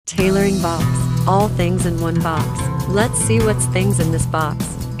Tailoring box. All things in one box. Let's see what's things in this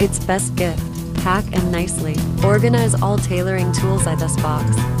box. It's best gift. Pack and nicely. Organize all tailoring tools at this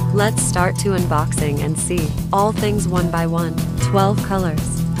box. Let's start to unboxing and see. All things one by one. 12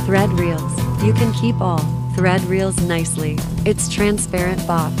 colors. Thread reels. You can keep all thread reels nicely. It's transparent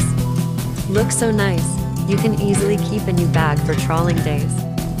box. Looks so nice. You can easily keep in your bag for trawling days.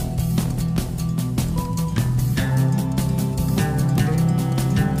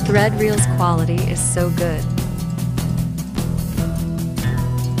 Thread reels quality is so good.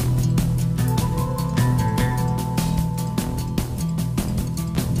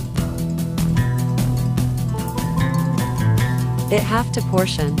 It have to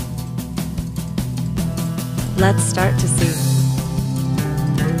portion. Let's start to see.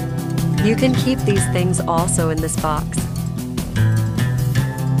 You can keep these things also in this box.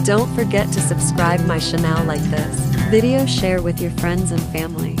 Don't forget to subscribe my channel like this. Video share with your friends and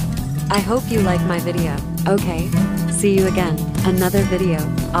family. I hope you like my video. Okay, see you again. Another video.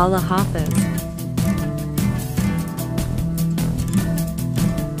 Allah Hafiz.